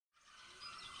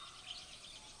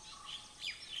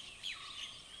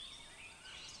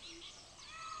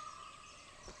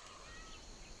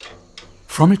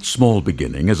From its small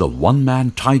beginning as a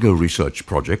one-man tiger research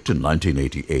project in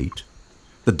 1988,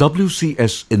 the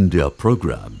WCS India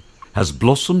program has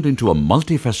blossomed into a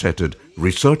multifaceted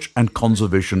research and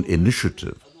conservation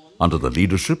initiative under the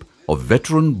leadership of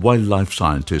veteran wildlife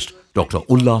scientist Dr.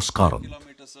 Ullas Karanth.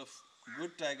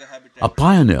 A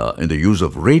pioneer in the use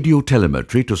of radio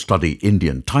telemetry to study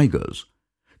Indian tigers,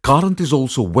 Karanth is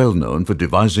also well known for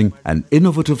devising an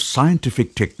innovative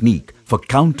scientific technique for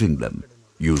counting them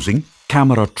using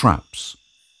camera traps.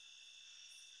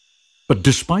 But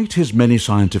despite his many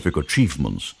scientific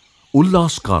achievements,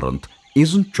 Ullas Karanth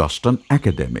isn't just an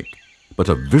academic, but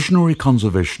a visionary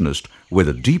conservationist with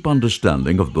a deep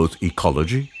understanding of both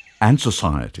ecology and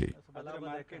society.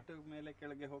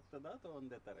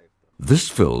 This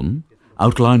film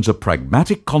outlines a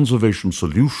pragmatic conservation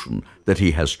solution that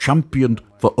he has championed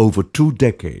for over 2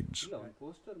 decades.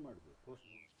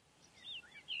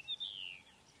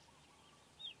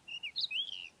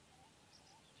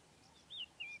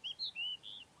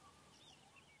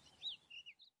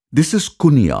 This is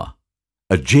Kunia,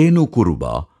 a Jainu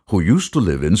Kuruba who used to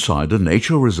live inside a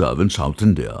nature reserve in South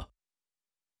India.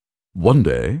 One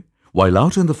day, while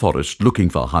out in the forest looking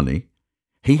for honey,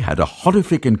 he had a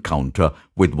horrific encounter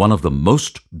with one of the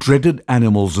most dreaded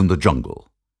animals in the jungle,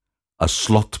 a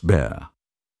sloth bear.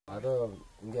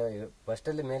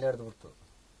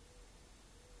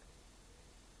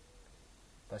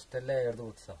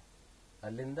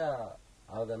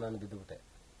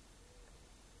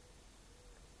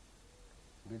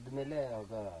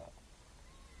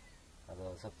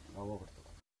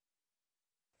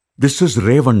 This is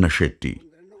Revanna Shetty,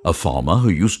 a farmer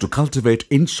who used to cultivate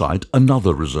inside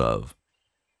another reserve.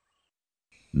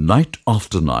 Night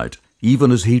after night, even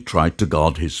as he tried to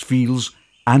guard his fields,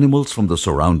 animals from the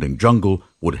surrounding jungle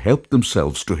would help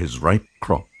themselves to his ripe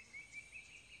crop.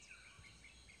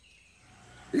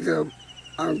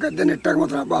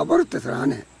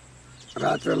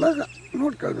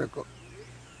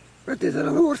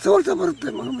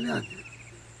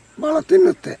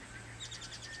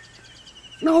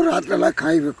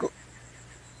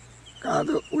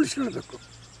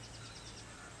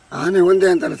 ಆನೆ ಒಂದೇ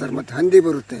ಅಂತಲ್ಲ sir, ಮತ್ತೆ ಹಂದಿ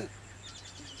ಬರುತ್ತೆ,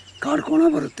 ಕಾಡ್ಕೋಣ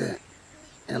ಬರುತ್ತೆ,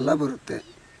 ಎಲ್ಲ ಬರುತ್ತೆ.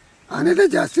 ಆನೆದೇ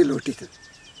ಜಾಸ್ತಿ ಲೂಟಿತದೆ.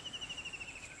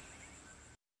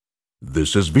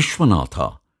 This is Vishwanatha,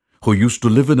 who used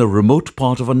to live in a remote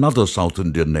part of another South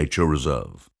Indian nature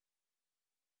reserve.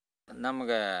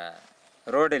 ನಮಗೆ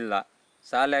ರೋಡ್ ಇಲ್ಲ,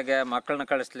 ಶಾಲೆಗೆ ಮಕ್ಕಳನ್ನ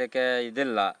ಕಳಿಸ್ಲಿಕ್ಕೆ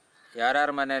ಇದಿಲ್ಲ. ಯಾರ್ಯಾರ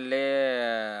ಮನೆಯಲ್ಲಿ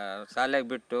ಶಾಲೆಗೆ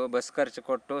ಬಿಟ್ಟು ಬಸ್ ಖರ್ಚು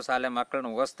ಕೊಟ್ಟು ಶಾಲೆ ಮಕ್ಕಳನ್ನ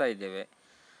ಓದಿಸ್ತಾ ಇದ್ದೇವೆ.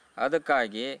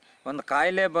 ಅದಕ್ಕಾಗಿ ಒಂದು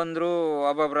ಕಾಯಿಲೆ ಬಂದರೂ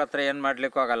ಒಬ್ಬೊಬ್ಬರ ಹತ್ರ ಏನು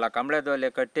ಮಾಡಲಿಕ್ಕೂ ಆಗಲ್ಲ, ಕಂಬಳದೊಲೆ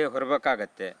ಕಟ್ಟಿ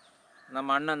ಹೊರಬೇಕಾಗತ್ತೆ.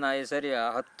 ನಮ್ಮ ಅಣ್ಣನ ಈ ಸರಿ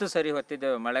 10 ಸರಿ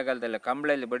ಹೊತ್ತಿದ್ದೇವೆ ಮಳೆಗಾಲದಲ್ಲಿ,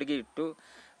 ಕಂಬಳಲ್ಲಿ ಬಡಗಿ ಇಟ್ಟು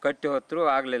ಕಟ್ಟಿ ಹೊತ್ತರೂ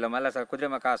ಆಗಲಿಲ್ಲ. ಮಲಸ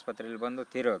ಕುದುರೆಮುಖ ಆಸ್ಪತ್ರೆಯಲ್ಲಿ ಬಂದು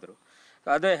ತೀರೋದ್ರು.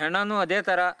 ಅದೇ ಹೆಣನೂ ಅದೇ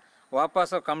ಥರ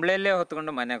ವಾಪಸ್ಸು ಕಂಬಳಲ್ಲೇ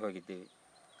ಹೊತ್ಕೊಂಡು ಮನೆಗೆ ಹೋಗಿದ್ದೀವಿ.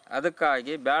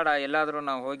 ಅದಕ್ಕಾಗಿ ಬೇಡ, ಎಲ್ಲಾದರೂ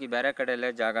ನಾವು ಹೋಗಿ ಬೇರೆ ಕಡೆಯಲ್ಲೇ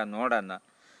ಜಾಗ ನೋಡೋಣ,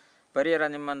 ಪರಿಹಾರ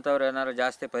ನಿಮ್ಮಂಥವ್ರು ಏನಾದ್ರು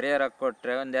ಜಾಸ್ತಿ ಪರಿಹಾರ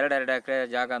ಕೊಟ್ಟರೆ ಒಂದು 2 ಎಕರೆ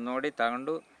ಜಾಗ ನೋಡಿ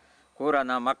ತಗೊಂಡು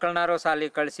ಕೂರನ ಮಕ್ಕಳನ್ನಾರು ಶಾಲೆ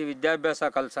ಕಳಿಸಿ ವಿದ್ಯಾಭ್ಯಾಸ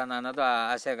ಕಲ್ಸೋಣ ಅನ್ನೋದು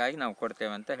ಆಸೆಗಾಗಿ ನಾವು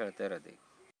ಕೊಡ್ತೇವೆ ಅಂತ ಹೇಳ್ತಾ ಇರೋದು.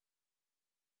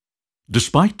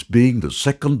 Despite being the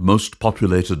second most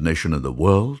populated nation in the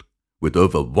world, with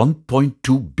over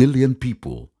 1.2 billion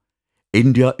people,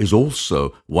 India is also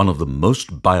one of the most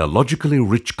biologically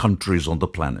rich countries on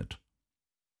the planet.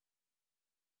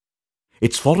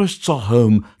 Its forests are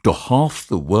home to half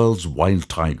the world's wild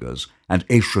tigers and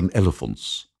Asian elephants.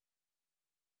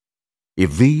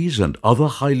 If these and other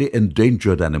highly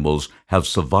endangered animals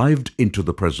have survived into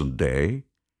the present day,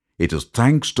 it is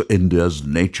thanks to India's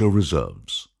nature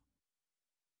reserves.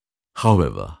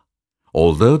 However,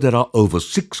 although there are over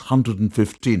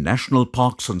 650 national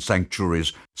parks and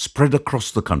sanctuaries spread across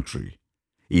the country,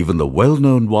 even the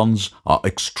well-known ones are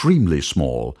extremely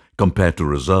small compared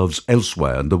to reserves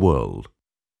elsewhere in the world.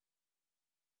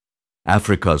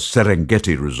 Africa's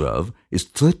Serengeti Reserve is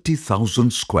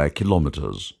 30,000 square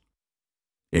kilometers.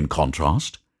 In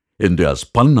contrast, India's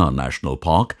Panna National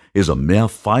Park is a mere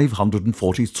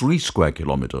 543 square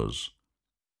kilometers.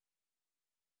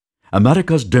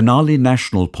 America's Denali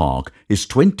National Park is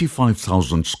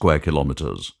 25,000 square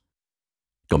kilometers.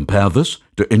 Compare this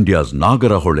to India's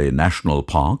Nagarahole National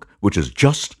Park, which is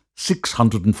just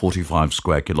 645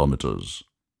 square kilometers.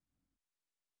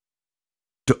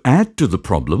 To add to the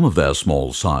problem of their small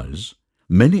size,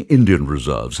 many Indian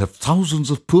reserves have thousands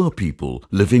of poor people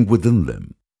living within them.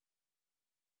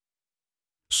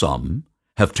 Some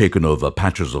have taken over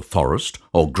patches of forest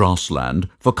or grassland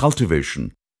for cultivation.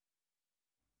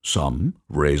 Some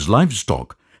raise livestock,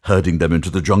 herding them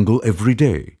into the jungle every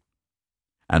day.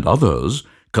 And others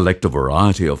collect a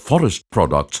variety of forest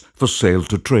products for sale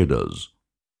to traders.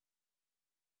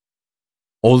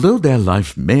 Although their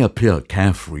life may appear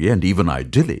carefree and even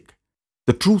idyllic,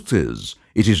 the truth is,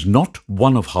 it is not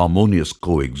one of harmonious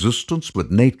coexistence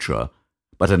with nature,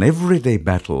 but an everyday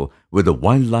battle with the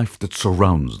wildlife that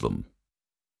surrounds them.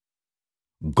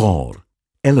 Gaur,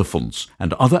 elephants,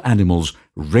 and other animals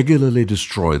regularly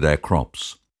destroy their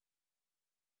crops.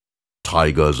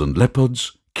 Tigers and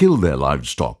leopards kill their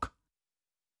livestock,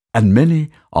 and many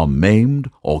are maimed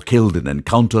or killed in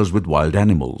encounters with wild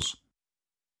animals.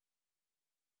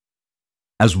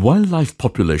 As wildlife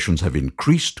populations have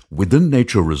increased within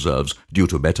nature reserves due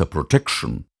to better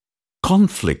protection,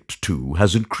 conflict too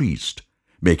has increased,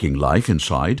 making life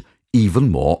inside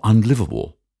even more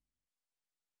unlivable.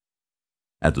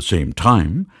 At the same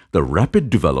time, the rapid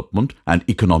development and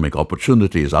economic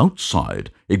opportunities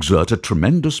outside exert a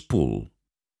tremendous pull.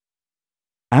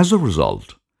 As a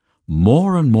result,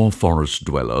 more and more forest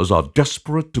dwellers are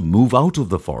desperate to move out of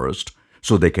the forest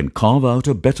so they can carve out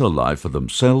a better life for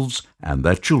themselves and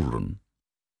their children.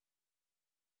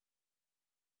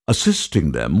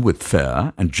 Assisting them with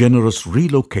fair and generous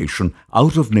relocation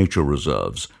out of nature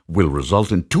reserves will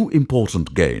result in two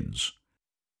important gains: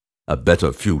 a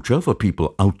better future for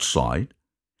people outside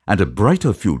and a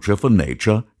brighter future for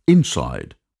nature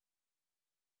inside.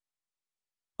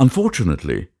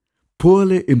 Unfortunately,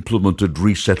 poorly implemented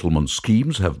resettlement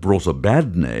schemes have brought a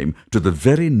bad name to the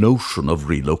very notion of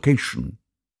relocation.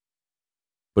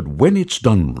 But when it's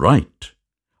done right,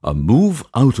 a move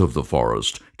out of the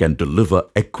forest can deliver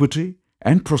equity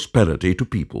and prosperity to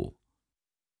people.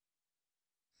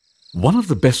 One of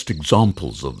the best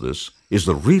examples of this is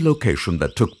the relocation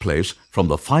that took place from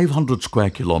the 500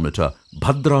 square kilometer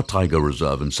Bhadra Tiger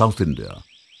Reserve in South India.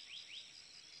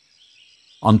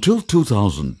 Until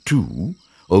 2002,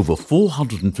 over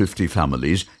 450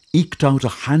 families eked out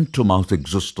a hand-to-mouth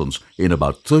existence in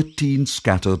about 13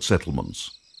 scattered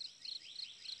settlements.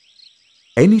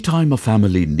 Anytime a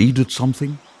family needed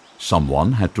something,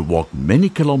 someone had to walk many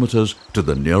kilometers to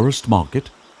the nearest market,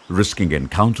 risking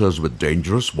encounters with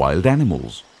dangerous wild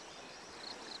animals.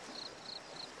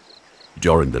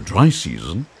 During the dry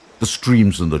season, the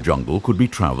streams in the jungle could be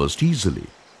traversed easily.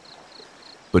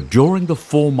 But during the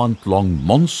 4-month-long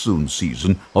monsoon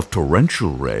season of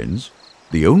torrential rains,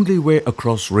 the only way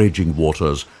across raging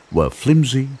waters were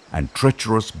flimsy and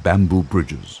treacherous bamboo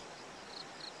bridges.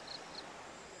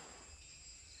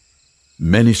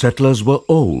 Many settlers were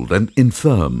old and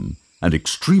infirm and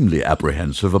extremely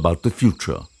apprehensive about the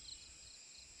future.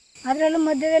 ಅದರಲ್ಲೂ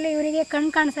ಮಧ್ಯದಲ್ಲಿ ಇವರಿಗೆ ಕಣ್ಣು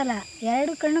ಕಾಣಿಸಲ್ಲ,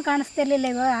 ಎರಡು ಕಣ್ಣು ಕಾಣಿಸ್ತಿರ್ಲಿಲ್ಲ.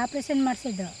 ಇವಾಗ operation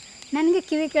ಮಾಡಿಸಿದ್ದು ನನಗೆ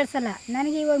ಕಿವಿ ಕೇಳಿಸಲ್ಲ,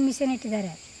 ನನಗೆ ಇವಾಗ ಮಿಷನ್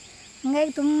ಇಟ್ಟಿದ್ದಾರೆ.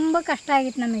 ಹಾಗಾಗಿ ತುಂಬ ಕಷ್ಟ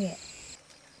ಆಗಿತ್ತು ನಮಗೆ.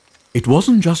 It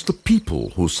wasn't just the people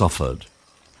who suffered.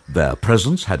 Their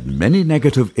presence had many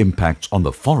negative impacts on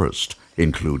the forest,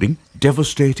 including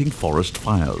devastating forest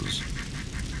fires.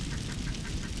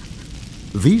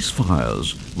 These fires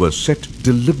were set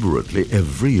deliberately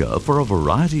every year for a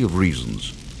variety of reasons,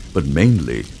 but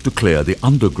mainly to clear the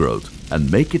undergrowth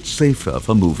and make it safer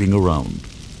for moving around.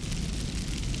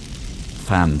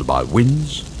 Fanned by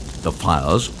winds, the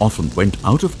fires often went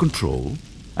out of control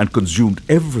and consumed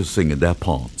everything in their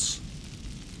paths.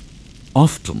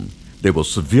 Often, they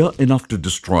were severe enough to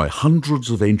destroy hundreds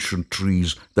of ancient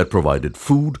trees that provided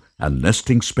food and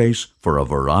nesting space for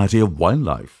a variety of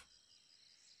wildlife.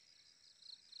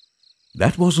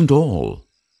 That wasn't all.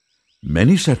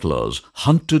 Many settlers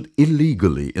hunted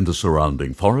illegally in the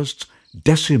surrounding forests,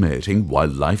 decimating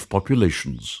wildlife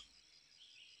populations.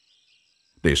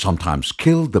 They sometimes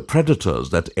killed the predators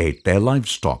that ate their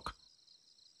livestock.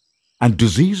 And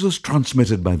diseases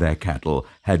transmitted by their cattle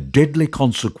had deadly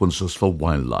consequences for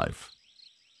wildlife.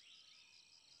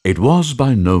 It was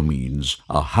by no means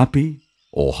a happy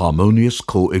or harmonious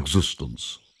coexistence.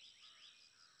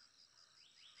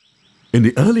 In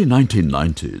the early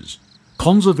 1990s,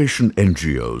 conservation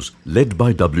NGOs led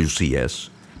by WCS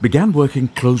began working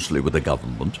closely with the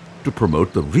government to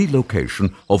promote the relocation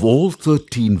of all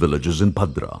 13 villages in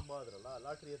Bhadra.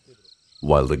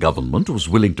 While the government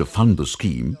was willing to fund the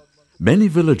scheme, many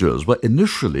villagers were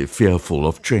initially fearful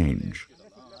of change.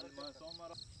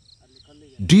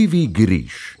 D.V.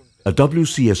 Girish, a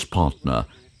WCS partner,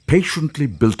 patiently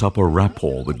built up a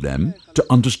rapport with them to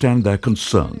understand their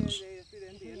concerns.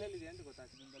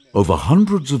 Over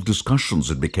hundreds of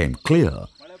discussions, it became clear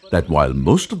that while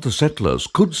most of the settlers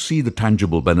could see the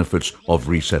tangible benefits of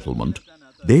resettlement,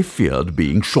 they feared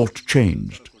being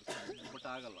shortchanged.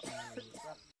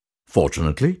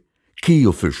 Fortunately, key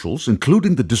officials,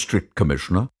 including the district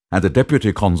commissioner and the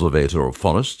deputy conservator of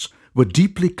forests, were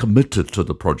deeply committed to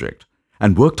the project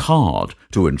and worked hard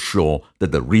to ensure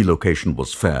that the relocation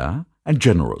was fair and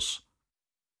generous.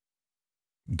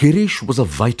 Girish was a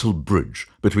vital bridge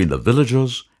between the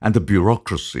villagers and the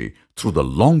bureaucracy through the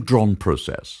long-drawn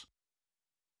process.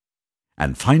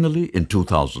 And finally, in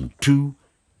 2002,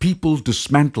 people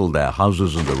dismantled their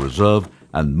houses in the reserve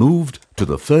and moved to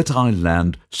the fertile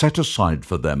land set aside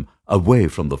for them away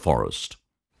from the forest.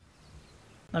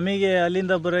 ನಮಗೆ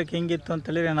ಅಲ್ಲಿಂದ ಬರೋಕ್ಕೆ ಹೆಂಗಿತ್ತು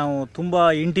ಅಂತೇಳಿದರೆ ನಾವು ತುಂಬ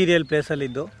interior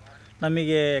ಪ್ಲೇಸಲ್ಲಿದ್ದು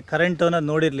ನಮಗೆ current ಅನ್ನೋದು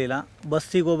ನೋಡಿರಲಿಲ್ಲ.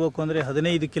 ಬಸ್ಸಿಗೆ ಹೋಗ್ಬೇಕು ಅಂದರೆ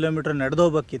 15 ಕಿಲೋಮೀಟ್ರ್ ನಡೆದು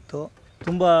ಹೋಗ್ಬೇಕಿತ್ತು.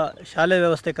 ತುಂಬ ಶಾಲೆ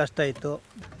ವ್ಯವಸ್ಥೆ ಕಷ್ಟ ಇತ್ತು.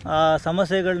 ಆ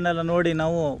ಸಮಸ್ಯೆಗಳನ್ನೆಲ್ಲ ನೋಡಿ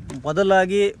ನಾವು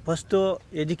ಮೊದಲಾಗಿ ಫಸ್ಟು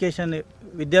ಎಜುಕೇಷನ್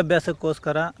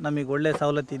ವಿದ್ಯಾಭ್ಯಾಸಕ್ಕೋಸ್ಕರ ನಮಗೆ ಒಳ್ಳೆಯ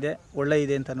ಸವಲತ್ತಿದೆ, ಒಳ್ಳೆ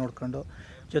ಇದೆ ಅಂತ ನೋಡಿಕೊಂಡು,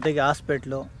 ಜೊತೆಗೆ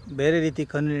ಹಾಸ್ಪಿಟ್ಲು, ಬೇರೆ ರೀತಿ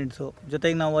ಕನ್ವೀನಿಯನ್ಸು,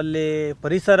 ಜೊತೆಗೆ ನಾವು ಅಲ್ಲಿ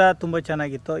ಪರಿಸರ ತುಂಬ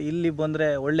ಚೆನ್ನಾಗಿತ್ತು. ಇಲ್ಲಿ ಬಂದರೆ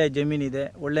ಒಳ್ಳೆಯ ಜಮೀನಿದೆ,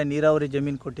 ಒಳ್ಳೆಯ ನೀರಾವರಿ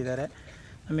ಜಮೀನು ಕೊಟ್ಟಿದ್ದಾರೆ.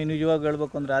 ನಮಗೆ ನಿಜವಾಗಿ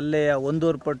ಹೇಳ್ಬೇಕು ಅಂದರೆ ಅಲ್ಲೇ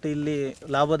 1.5 ಪಟ್ಟು ಇಲ್ಲಿ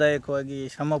ಲಾಭದಾಯಕವಾಗಿ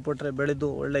ಶ್ರಮ ಪಟ್ಟರೆ ಬೆಳೆದು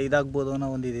ಒಳ್ಳೆ ಇದಾಗ್ಬೋದು ಅನ್ನೋ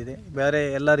ಒಂದು ಇದಿದೆ. ಬೇರೆ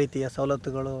ಎಲ್ಲ ರೀತಿಯ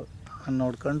ಸವಲತ್ತುಗಳು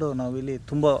ನೋಡ್ಕೊಂಡು ನಾವು ಇಲ್ಲಿ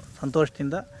ತುಂಬ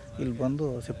ಸಂತೋಷದಿಂದ ಇಲ್ಲಿ ಬಂದು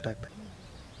shift ಆಗ್ತೇವೆ.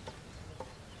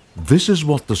 This is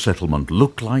what the settlement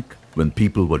looked like when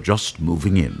people were just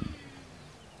moving in.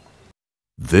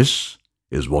 This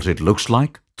is what it looks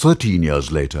like 13 years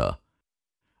later.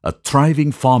 A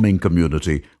thriving farming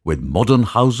community with modern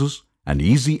houses and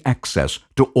easy access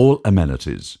to all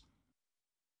amenities.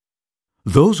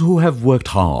 Those who have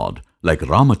worked hard, like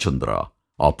Ramachandra,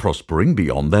 are prospering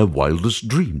beyond their wildest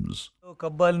dreams.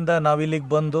 ಕಬ್ಬಾಲಿಂದ ನಾವಿಲ್ಲಿಗೆ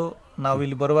ಬಂದು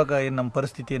ನಾವಿಲ್ಲಿ ಬರುವಾಗ ನಮ್ಮ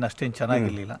ಪರಿಸ್ಥಿತಿ ಏನು ಅಷ್ಟೇನು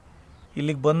ಚೆನ್ನಾಗಿರಲಿಲ್ಲ.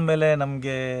 ಇಲ್ಲಿಗೆ ಬಂದ ಮೇಲೆ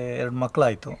ನಮಗೆ 2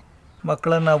 ಮಕ್ಕಳಾಯಿತು.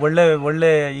 ಮಕ್ಕಳನ್ನು ಒಳ್ಳೆ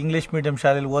ಇಂಗ್ಲೀಷ್ ಮೀಡಿಯಂ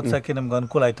ಶಾಲೆಯಲ್ಲಿ ಓದ್ಸೋಕ್ಕೆ ನಮ್ಗೆ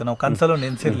ಅನುಕೂಲ ಆಯಿತು. ನಾವು ಕನಸಲ್ಲೂ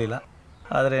ನೆನೆಸಿರಲಿಲ್ಲ.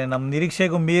 ಆದರೆ ನಮ್ಮ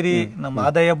ನಿರೀಕ್ಷೆಗೂ ಮೀರಿ ನಮ್ಮ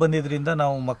ಆದಾಯ ಬಂದಿದ್ದರಿಂದ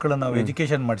ನಾವು ಮಕ್ಕಳನ್ನು ನಾವು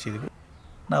ಎಜುಕೇಷನ್ ಮಾಡಿಸಿದ್ವಿ.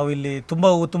 ನಾವು ಇಲ್ಲಿ ತುಂಬ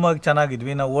ಉತ್ತಮವಾಗಿ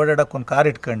ಚೆನ್ನಾಗಿದ್ವಿ. ನಾವು ಓಡಾಡೋಕ್ಕೆ ಒಂದು ಕಾರ್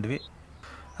ಇಟ್ಕೊಂಡ್ವಿ.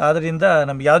 ಆದ್ದರಿಂದ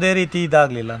ನಮ್ಗೆ ಯಾವುದೇ ರೀತಿ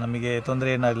ಇದಾಗಲಿಲ್ಲ, ನಮಗೆ ತೊಂದರೆ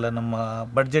ಏನಾಗಲಿಲ್ಲ. ನಮ್ಮ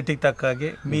ಬಡ್ಜೆಟಿಗೆ ತಕ್ಕಾಗೆ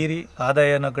ಮೀರಿ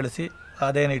ಆದಾಯನ ಗಳಿಸಿ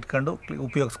ಆದಾಯನ ಇಟ್ಕೊಂಡು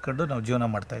ಉಪಯೋಗಿಸ್ಕೊಂಡು ನಾವು ಜೀವನ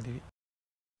ಮಾಡ್ತಾಯಿದ್ದೀವಿ.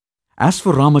 As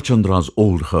for Ramachandra's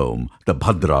old home, the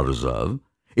Bhadra Reserve,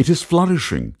 it is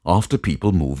flourishing after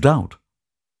people moved out.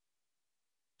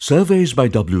 Surveys by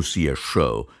WCS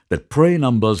show that prey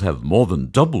numbers have more than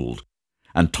doubled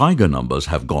and tiger numbers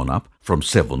have gone up from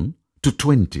 7 to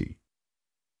 20.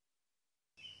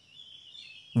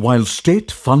 While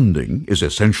state funding is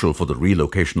essential for the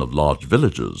relocation of large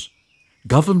villages,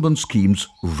 government schemes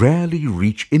rarely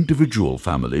reach individual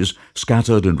families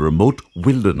scattered in remote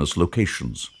wilderness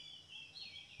locations.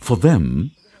 For them,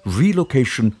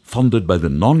 relocation funded by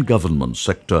the non-government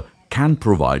sector can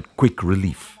provide quick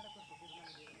relief.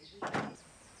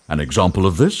 An example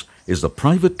of this is the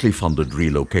privately funded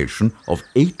relocation of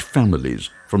 8 families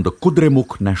from the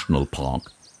Kudremukh National Park,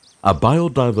 a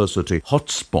biodiversity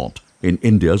hotspot in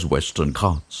India's Western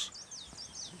Ghats.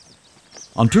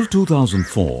 Until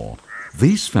 2004,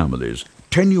 these families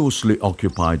tenuously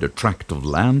occupied a tract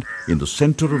of land in the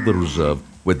center of the reserve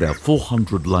with their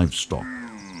 400 livestock.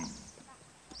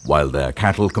 While their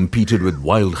cattle competed with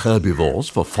wild herbivores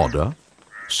for fodder,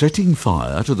 setting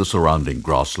fire to the surrounding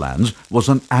grasslands was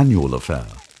an annual affair.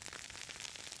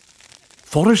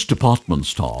 Forest department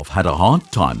staff had a hard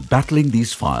time battling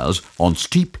these fires on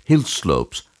steep hill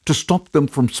slopes to stop them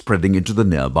from spreading into the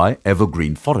nearby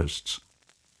evergreen forests.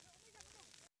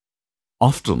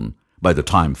 Often, by the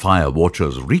time fire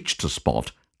watchers reached the spot,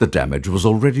 the damage was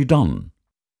already done.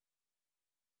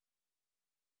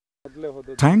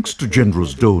 Thanks to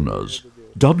generous donors,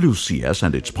 WCS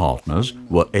and its partners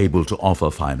were able to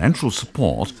offer financial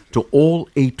support to all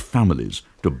 8 families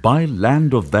to buy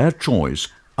land of their choice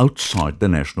outside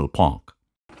the national park.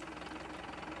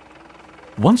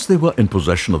 Once they were in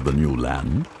possession of the new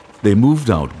land, they moved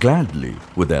out gladly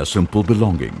with their simple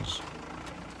belongings.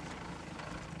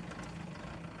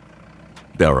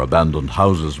 Their abandoned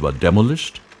houses were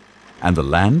demolished and the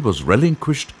land was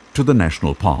relinquished to the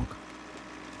national park.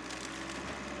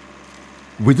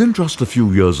 Within just a few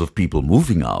years of people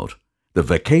moving out, the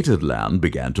vacated land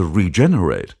began to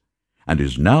regenerate and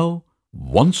is now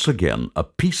once again a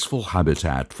peaceful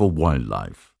habitat for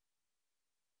wildlife.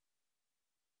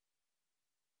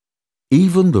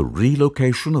 Even the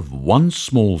relocation of one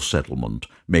small settlement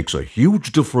makes a huge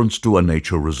difference to a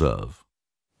nature reserve.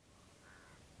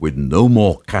 With no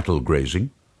more cattle grazing,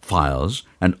 fires,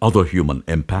 and other human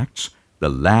impacts, the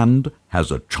land has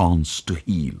a chance to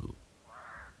heal.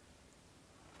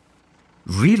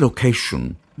 Relocation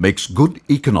makes good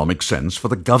economic sense for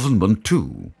the government too.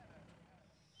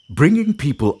 Bringing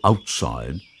people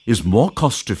outside is more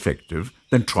cost-effective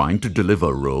than trying to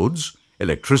deliver roads,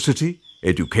 electricity,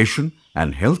 education,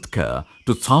 and healthcare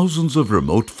to thousands of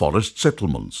remote forest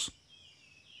settlements.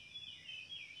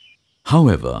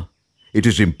 However, it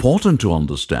is important to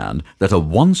understand that a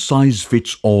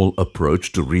one-size-fits-all approach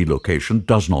to relocation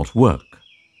does not work.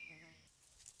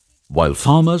 While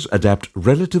farmers adapt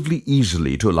relatively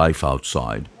easily to life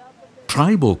outside,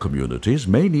 tribal communities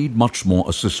may need much more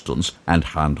assistance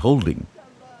and hand-holding.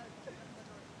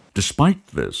 Despite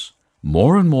this,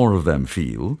 more and more of them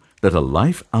feel that a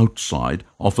life outside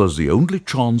offers the only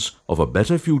chance of a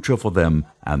better future for them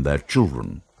and their children.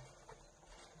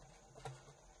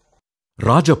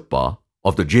 Rajappa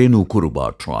of the Jenu Kuruba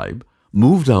tribe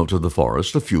moved out of the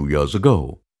forest a few years ago.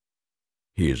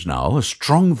 He is now a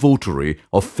strong votary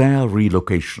of fair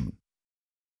relocation.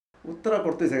 ಉತ್ತರ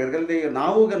ಕೊಡ್ತೀವಿ sir.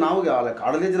 ನಾವು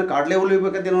ಕಾಡಲ್ಲಿ ಜನ ಕಾಡಲೇ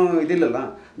ಉಳಿಬೇಕಂತೇನೋ ಇದಿಲ್ಲಲ್ಲ.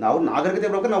 ನಾವು ನಾಗರಿಕತೆ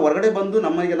ಬರ್ಬೇಕು. ನಾವು ಹೊರಗಡೆ ಬಂದು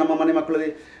ನಮ್ಮ ಮನೆ ಮಕ್ಕಳಲ್ಲಿ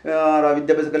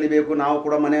ವಿದ್ಯಾಭ್ಯಾಸ ಕಲಿಬೇಕು. ನಾವು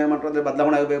ಕೂಡ ಮನೆ ಮಕ್ಕಳಲ್ಲಿ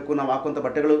ಬದಲಾವಣೆ ಆಗಬೇಕು. ನಾವು ಹಾಕುವಂಥ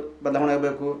ಬಟ್ಟೆಗಳು ಬದಲಾವಣೆ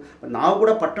ಆಗಬೇಕು. ನಾವು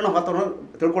ಕೂಡ ಪಟ್ಟಣ ವಾತಾವರಣ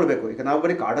ತಿಳ್ಕೊಳ್ಬೇಕು. ಈಗ ನಾವು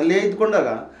ಬರೀ ಕಾಡಲ್ಲೇ ಇದ್ಕೊಂಡಾಗ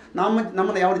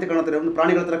ನಮ್ಮನ್ನು ಯಾವ ರೀತಿ ಕಾಣುತ್ತಾರೆ, ಒಂದು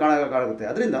ಪ್ರಾಣಿಗಳ ಥರ ಕಾಣುತ್ತೆ.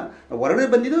 ಅದರಿಂದ ಹೊರಗಡೆ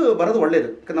ಬರೋದು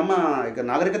ಒಳ್ಳೆಯದು. ಈಗ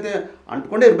ನಾಗರಿಕತೆ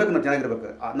ಅಂಟ್ಕೊಂಡೇ ಇರಬೇಕು, ನಾವು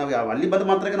ಚೆನ್ನಾಗಿರ್ಬೇಕು. ನಾವು ಅಲ್ಲಿ ಬಂದ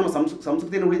ಮಾತ್ರಕ್ಕೆ ನಮ್ಮ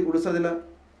ಸಂಸ್ಕೃತಿಯನ್ನು ಉಳಿಸೋದಿಲ್ಲ.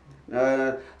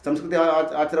 ಸಂಸ್ಕೃತಿ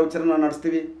ಆಚಾರ ವಿಚಾರ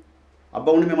ನಡೆಸ್ತೀವಿ, ಹಬ್ಬ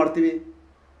ಹುಣ್ಣಿಮೆ ಮಾಡ್ತೀವಿ.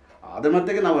 ಅದ್ರ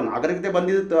ಮಟ್ಟಿಗೆ ನಾವು ನಾಗರಿಕತೆ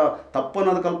ಬಂದಿದ್ದು ತಪ್ಪು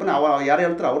ಅನ್ನೋದು ಕಲ್ಪನೆ ಯಾರು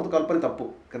ಹೇಳ್ತಾರೆ ಅವ್ರದ್ದು ಕಲ್ಪನೆ ತಪ್ಪು.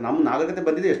 ನಮ್ಮ ನಾಗರಿಕತೆ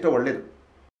ಬಂದಿದ್ದು ಎಷ್ಟೋ ಒಳ್ಳೆಯದು.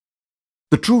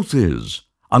 The truth is,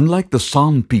 unlike the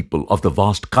San people of the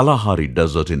vast Kalahari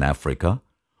desert in Africa,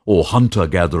 or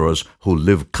hunter-gatherers who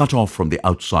live cut off from the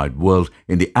outside world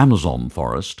in the Amazon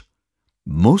forest,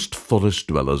 most forest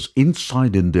dwellers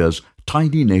inside India's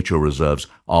tiny nature reserves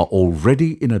are already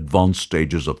in advanced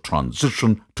stages of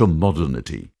transition to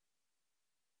modernity.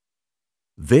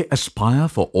 They aspire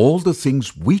for all the things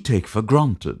we take for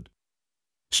granted: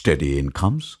 steady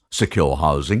incomes, secure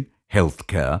housing, health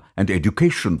care, and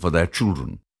education for their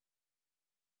children.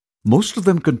 Most of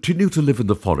them continue to live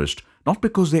in the forest not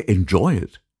because they enjoy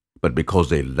it, but because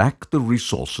they lack the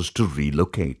resources to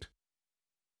relocate.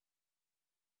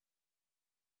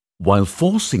 While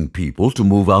forcing people to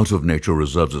move out of nature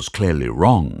reserves is clearly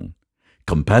wrong,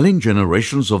 compelling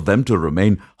generations of them to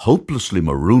remain hopelessly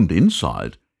marooned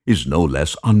inside is no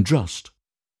less unjust.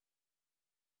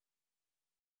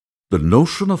 The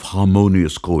notion of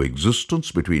harmonious coexistence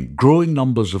between growing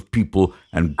numbers of people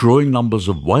and growing numbers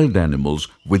of wild animals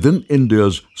within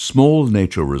India's small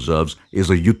nature reserves is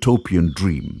a utopian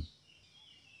dream.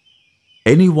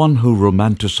 Anyone who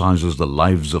romanticizes the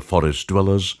lives of forest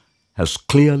dwellers has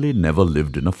clearly never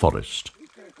lived in a forest.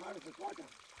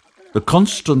 The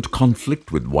constant conflict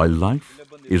with wildlife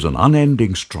is an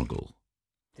unending struggle,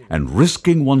 and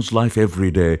risking one's life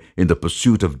every day in the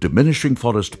pursuit of diminishing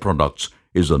forest products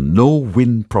is a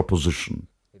no-win proposition.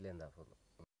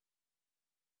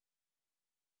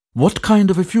 What kind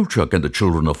of a future can the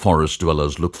children of forest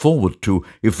dwellers look forward to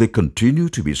if they continue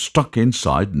to be stuck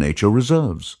inside nature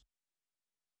reserves?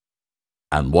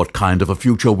 And what kind of a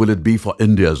future will it be for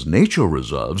India's nature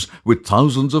reserves with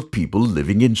thousands of people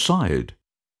living inside?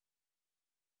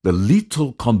 The lethal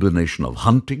combination of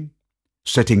hunting,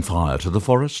 setting fire to the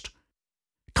forest,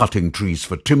 cutting trees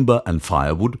for timber and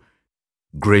firewood,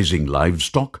 grazing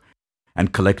livestock,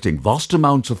 and collecting vast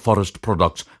amounts of forest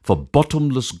products for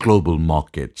bottomless global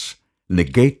markets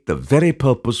negate the very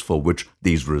purpose for which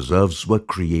these reserves were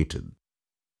created.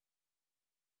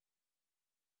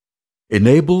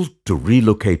 Enabled to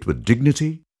relocate with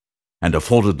dignity and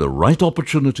afforded the right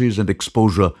opportunities and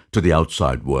exposure to the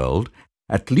outside world,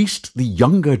 at least the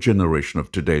younger generation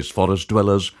of today's forest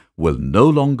dwellers will no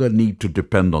longer need to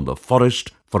depend on the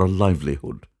forest for a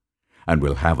livelihood, and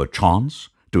will have a chance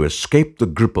to escape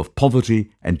the grip of poverty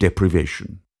and deprivation.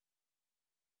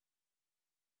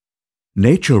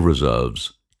 Nature reserves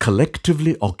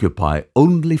collectively occupy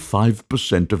only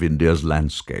 5% of India's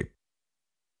landscape.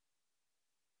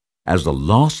 As the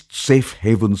last safe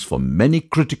havens for many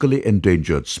critically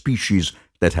endangered species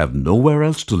that have nowhere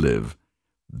else to live,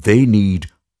 they need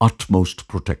utmost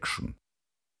protection.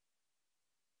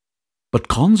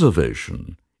 But conservation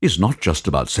is not just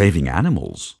about saving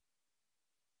animals.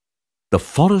 The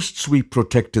forests we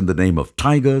protect in the name of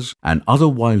tigers and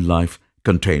other wildlife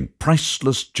contain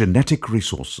priceless genetic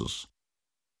resources.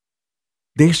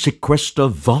 They sequester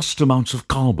vast amounts of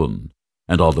carbon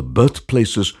and are the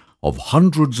birthplaces of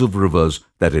hundreds of rivers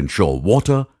that ensure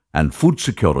water and food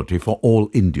security for all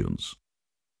Indians.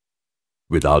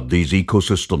 Without these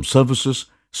ecosystem services,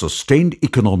 sustained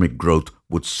economic growth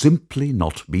would simply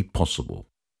not be possible.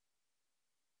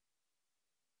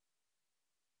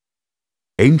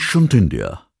 Ancient India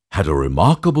had a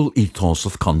remarkable ethos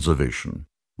of conservation,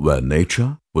 where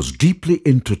nature was deeply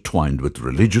intertwined with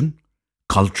religion,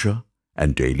 culture,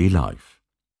 and daily life.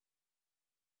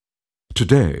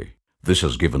 Today, this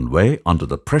has given way under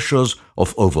the pressures of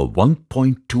over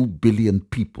 1.2 billion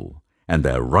people and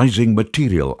their rising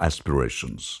material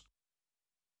aspirations.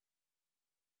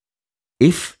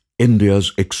 If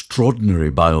India's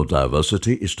extraordinary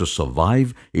biodiversity is to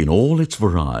survive in all its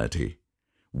variety.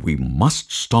 We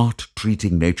must start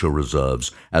treating nature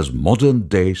reserves as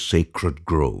modern-day sacred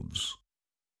groves.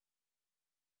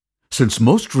 Since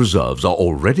most reserves are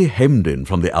already hemmed in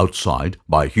from the outside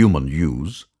by human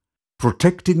use,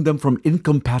 protecting them from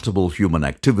incompatible human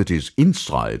activities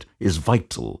inside is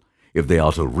vital if they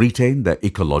are to retain their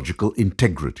ecological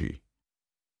integrity.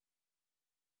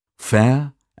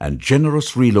 Fair and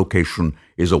generous relocation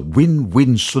is a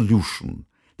win-win solution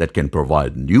that can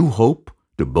provide new hope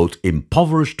to both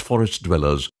impoverished forest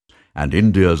dwellers and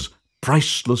India's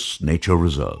priceless nature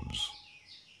reserves.